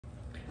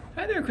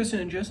Hi there, Kristen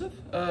and Joseph.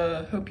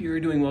 Hope you're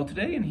doing well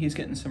today and he's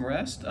getting some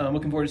rest.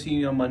 Looking forward to seeing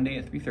you on Monday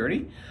at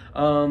 3:30.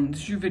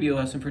 This is your video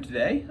lesson for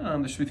today.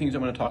 There's three things I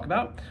want to talk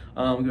about.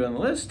 We'll go down the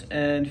list,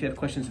 and if you have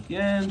questions at the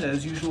end,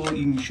 as usual,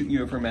 you can shoot me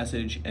over a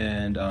message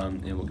and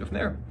we'll go from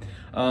there.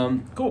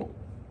 Cool.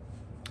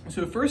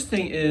 So first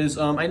thing is,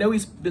 I know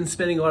he's been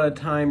spending a lot of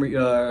time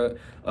the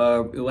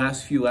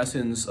last few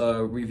lessons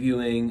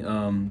reviewing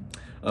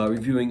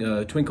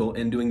Twinkle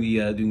and doing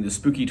the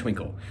spooky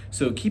Twinkle.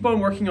 So keep on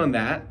working on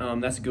that.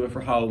 That's a good one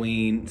for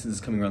Halloween. Since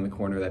it's coming around the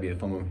corner, that'd be a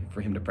fun one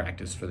for him to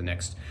practice for the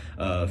next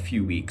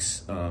few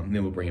weeks. And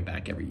then we'll bring it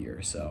back every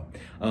year. So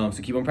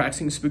keep on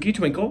practicing spooky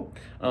Twinkle.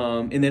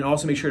 And then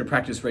also make sure to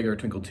practice regular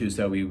Twinkle too,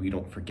 so we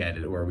don't forget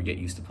it or we get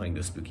used to playing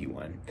the spooky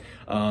one.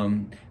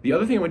 The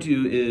other thing I want to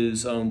do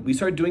is, we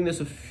started doing this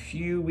a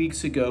few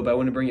weeks ago, but I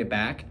want to bring it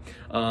back,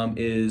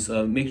 is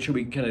make sure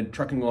we kind of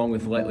trucking along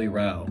with Lightly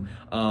Row.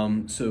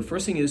 So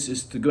first thing is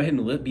just to go ahead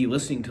and be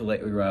listening to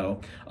Lightly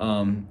Row.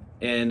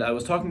 And I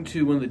was talking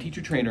to one of the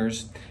teacher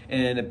trainers,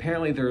 and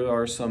apparently there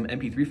are some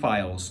MP3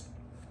 files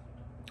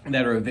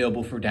that are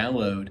available for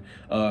download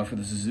for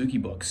the Suzuki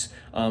books,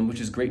 which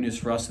is great news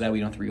for us, so that we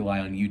don't have to rely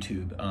on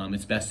YouTube.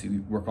 It's best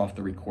to work off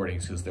the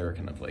recordings because they're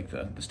kind of like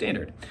the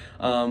standard.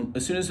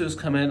 As soon as those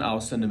come in,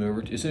 I'll send them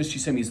over. As soon as she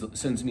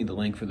sends me the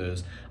link for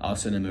those, I'll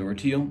send them over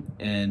to you,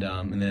 and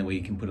then that way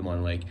you can put them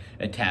on like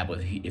a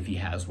tablet if he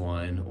has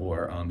one,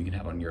 or you can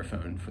have on your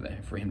phone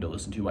for him to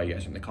listen to while you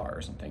guys are in the car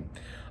or something.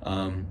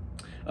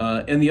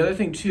 And the other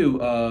thing too,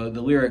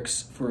 the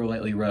lyrics for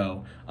Lightly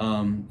Row.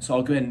 So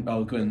I'll go ahead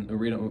and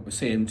read them,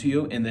 say them to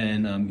you, and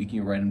then you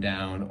can write them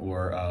down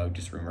or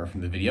just remember from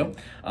the video.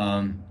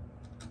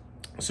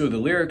 So the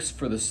lyrics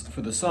for the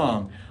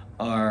song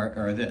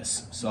are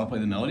this. So I'll play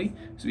the melody.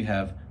 So we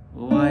have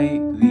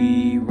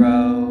lightly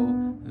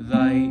row,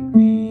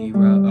 lightly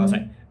row. Oh,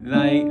 sorry,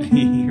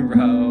 lightly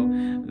row,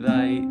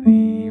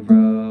 lightly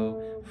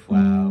row,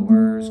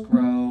 flowers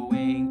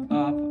growing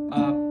up,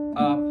 up,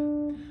 up.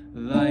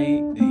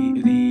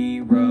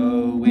 Lightly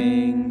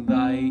rowing,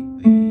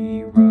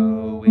 lightly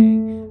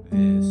rowing,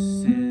 this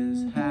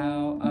is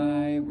how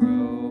I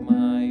row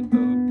my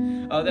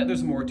boat.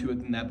 There's more to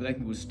it than that, but I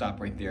think we'll stop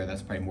right there.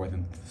 That's probably more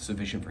than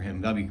sufficient for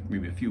him. That'll be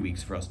maybe a few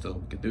weeks for us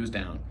to get those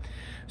down.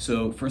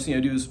 So first thing I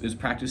do is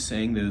practice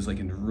saying those like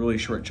in really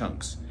short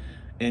chunks.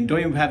 And don't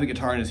even have the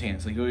guitar in his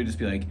hands. Like, you just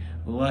be like,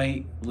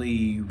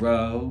 lightly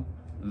row,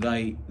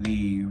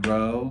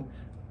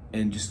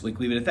 and just like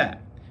leave it at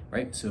that.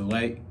 Right, so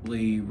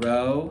lightly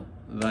row,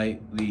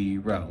 lightly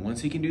row.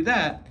 Once he can do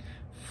that,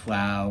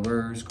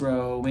 flowers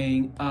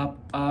growing up,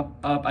 up,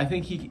 up. I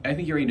think he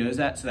already knows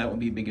that, so that won't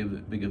be big of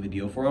a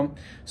deal for him.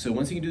 So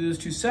once he can do those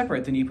two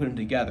separate, then you put them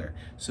together.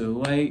 So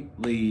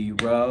lightly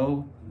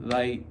row,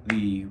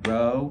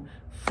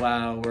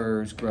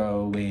 flowers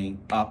growing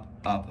up,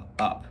 up,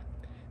 up.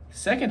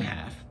 Second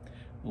half,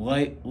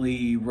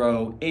 lightly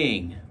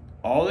rowing.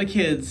 All the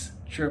kids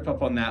chirp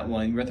up on that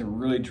one. You have to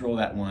really drill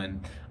that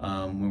one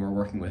when we're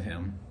working with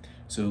him.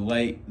 So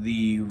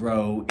lightly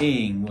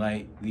rowing,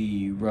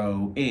 lightly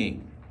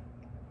rowing.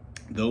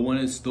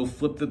 They'll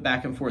flip the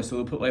back and forth. So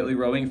they'll put lightly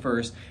rowing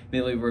first,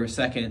 then lightly row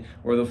second,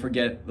 or they'll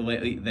forget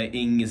the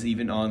ing is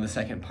even on the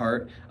second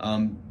part.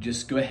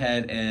 Just go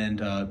ahead and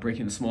break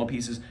it into small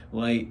pieces.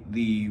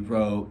 Lightly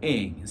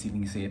rowing, and see if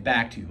you can say it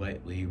back to you.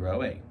 Lightly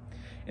rowing.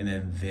 And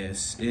then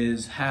this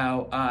is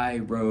how I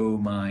row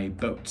my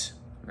boat,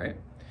 right?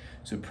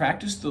 So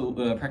practice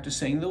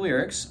saying the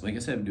lyrics. Like I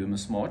said, do them in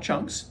small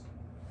chunks.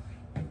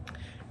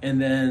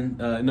 And then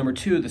number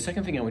two, the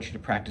second thing I want you to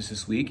practice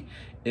this week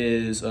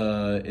is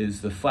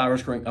the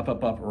flowers growing up,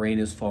 up, up, rain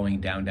is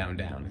falling down, down,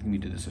 down. I think we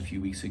did this a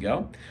few weeks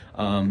ago.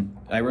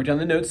 I wrote down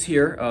the notes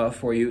here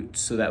for you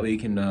so that way you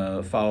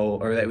can follow,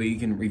 or that way you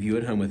can review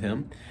at home with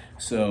him.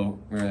 So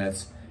remember,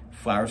 that's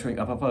flowers growing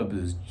up, up, up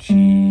is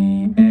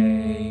G,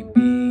 A,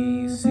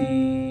 B,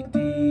 C,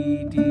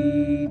 D,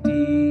 D,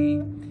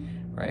 D,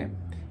 right?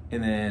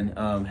 And then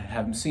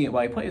have him sing it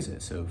while he plays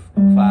it. So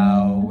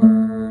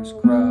flowers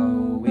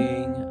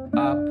growing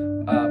up,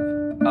 up,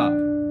 up,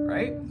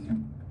 right?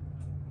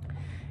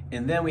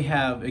 And then we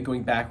have it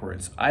going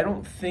backwards. I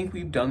don't think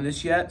we've done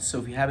this yet, so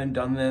if you haven't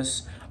done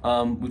this,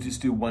 we'll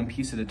just do one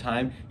piece at a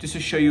time, just to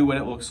show you what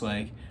it looks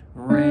like.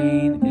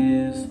 Rain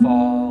is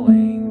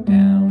falling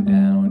down,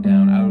 down,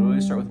 down. I would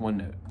always start with one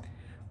note.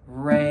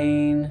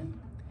 Rain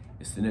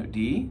is the note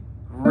D.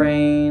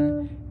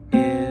 Rain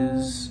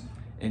is,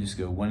 and just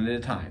go one at a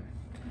time.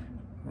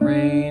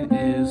 Rain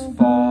is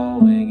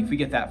falling. If we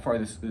get that far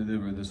this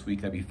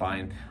week, that'd be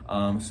fine.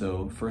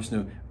 So first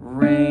note,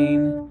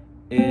 rain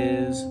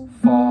is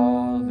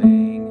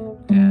falling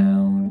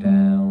down,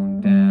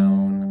 down,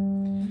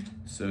 down.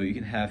 So you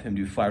can have him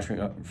do flowers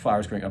growing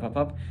up, up,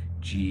 up.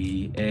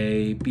 G,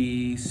 A,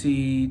 B,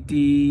 C,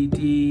 D,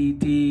 D,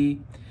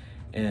 D.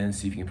 And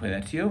see if you can play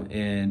that to you.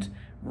 And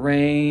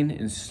rain,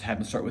 and have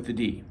him start with the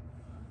D.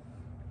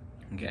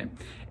 Okay,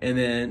 and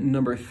then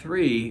number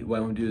 3, what I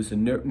want to do is a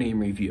note name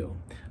review.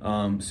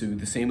 So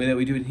the same way that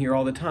we do it here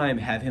all the time,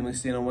 have him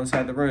stand on one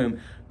side of the room,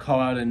 call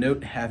out a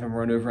note, have him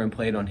run over and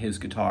play it on his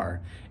guitar,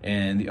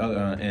 and the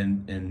other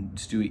and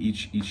just do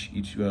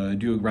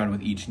do a round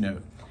with each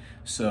note.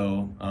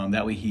 So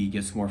that way he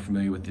gets more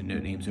familiar with the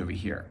note names over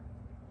here.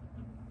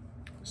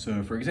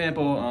 So for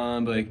example,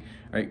 like,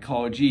 all right,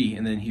 call G,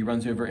 and then he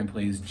runs over and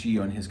plays G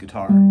on his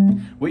guitar.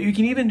 What you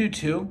can even do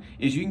too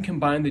is you can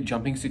combine the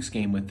jumping sticks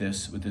game with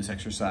this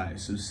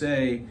exercise. So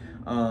say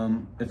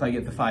if I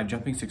get the 5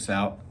 jumping sticks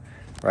out,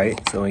 right?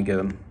 So let me get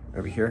them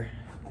over here.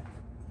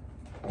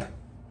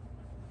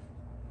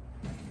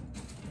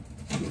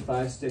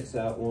 5 sticks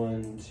out,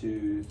 1,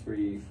 2,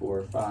 3,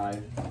 4,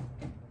 5.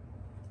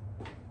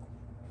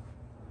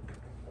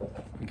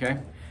 Okay,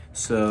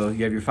 so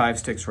you have your 5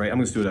 sticks, right? I'm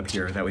gonna just do it up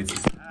here. That way it's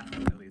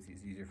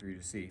easier for you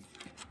to see.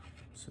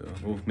 So,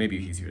 well, maybe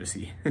easier to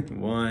see.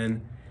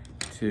 1,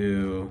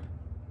 2,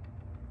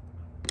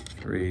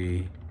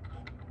 3,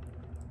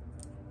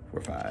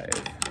 4, 5.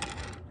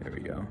 There we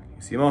go.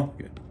 You see them all?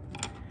 Good.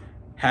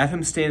 Have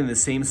him stand in the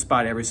same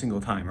spot every single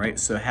time, right?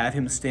 So have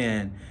him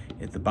stand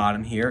at the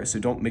bottom here. So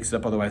don't mix it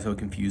up, otherwise it'll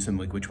confuse him,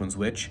 like which one's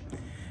which.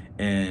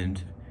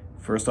 And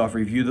first off,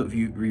 review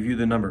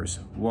the numbers.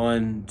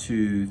 1,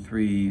 2,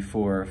 3,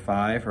 4,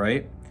 5,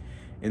 right?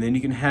 And then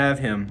you can have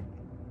him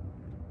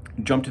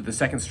jump to the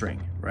second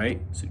string,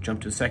 right? So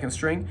jump to the second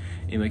string,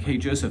 and like, hey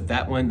Joseph,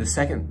 that one, the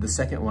second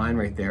line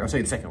right there. I'll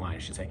say the second line, I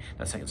should say,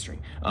 not second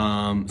string.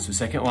 So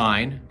second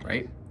line,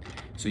 right?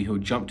 So he'll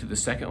jump to the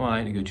second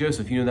line and go,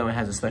 Joseph, you know that one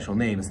has a special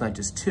name. It's not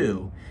just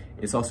 2,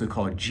 it's also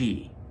called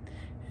G.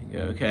 You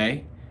go,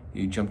 okay,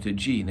 you jump to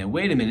G. Now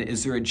wait a minute,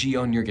 is there a G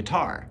on your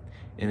guitar?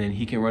 And then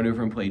he can run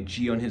over and play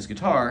G on his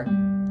guitar,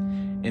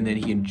 and then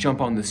he can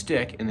jump on the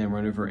stick and then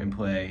run over and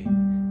play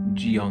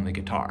G on the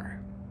guitar,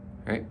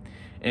 right?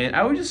 And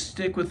I would just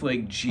stick with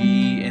like G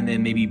and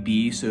then maybe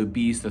B, so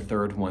B is the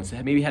third one.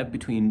 So maybe have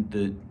between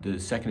the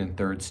second and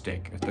third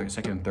stick, or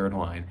second and third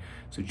line.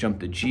 So jump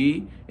to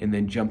G and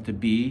then jump to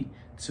B.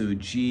 So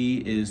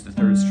G is the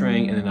third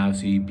string, and then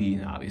obviously B,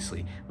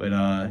 obviously, but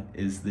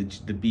is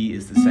the B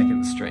is the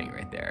second string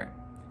right there.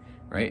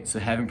 Right, so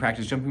have him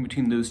practice jumping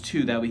between those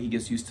 2, that way he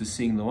gets used to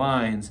seeing the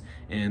lines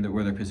and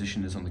where their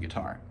position is on the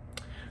guitar.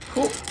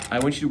 Cool, I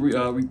want you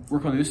to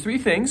work on those 3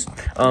 things.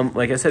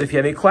 Like I said, if you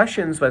have any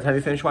questions by the time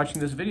you finish watching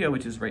this video,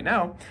 which is right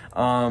now,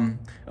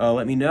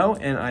 let me know,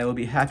 and I will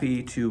be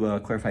happy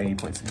to clarify any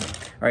points.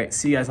 All right,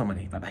 see you guys on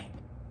Monday, bye-bye.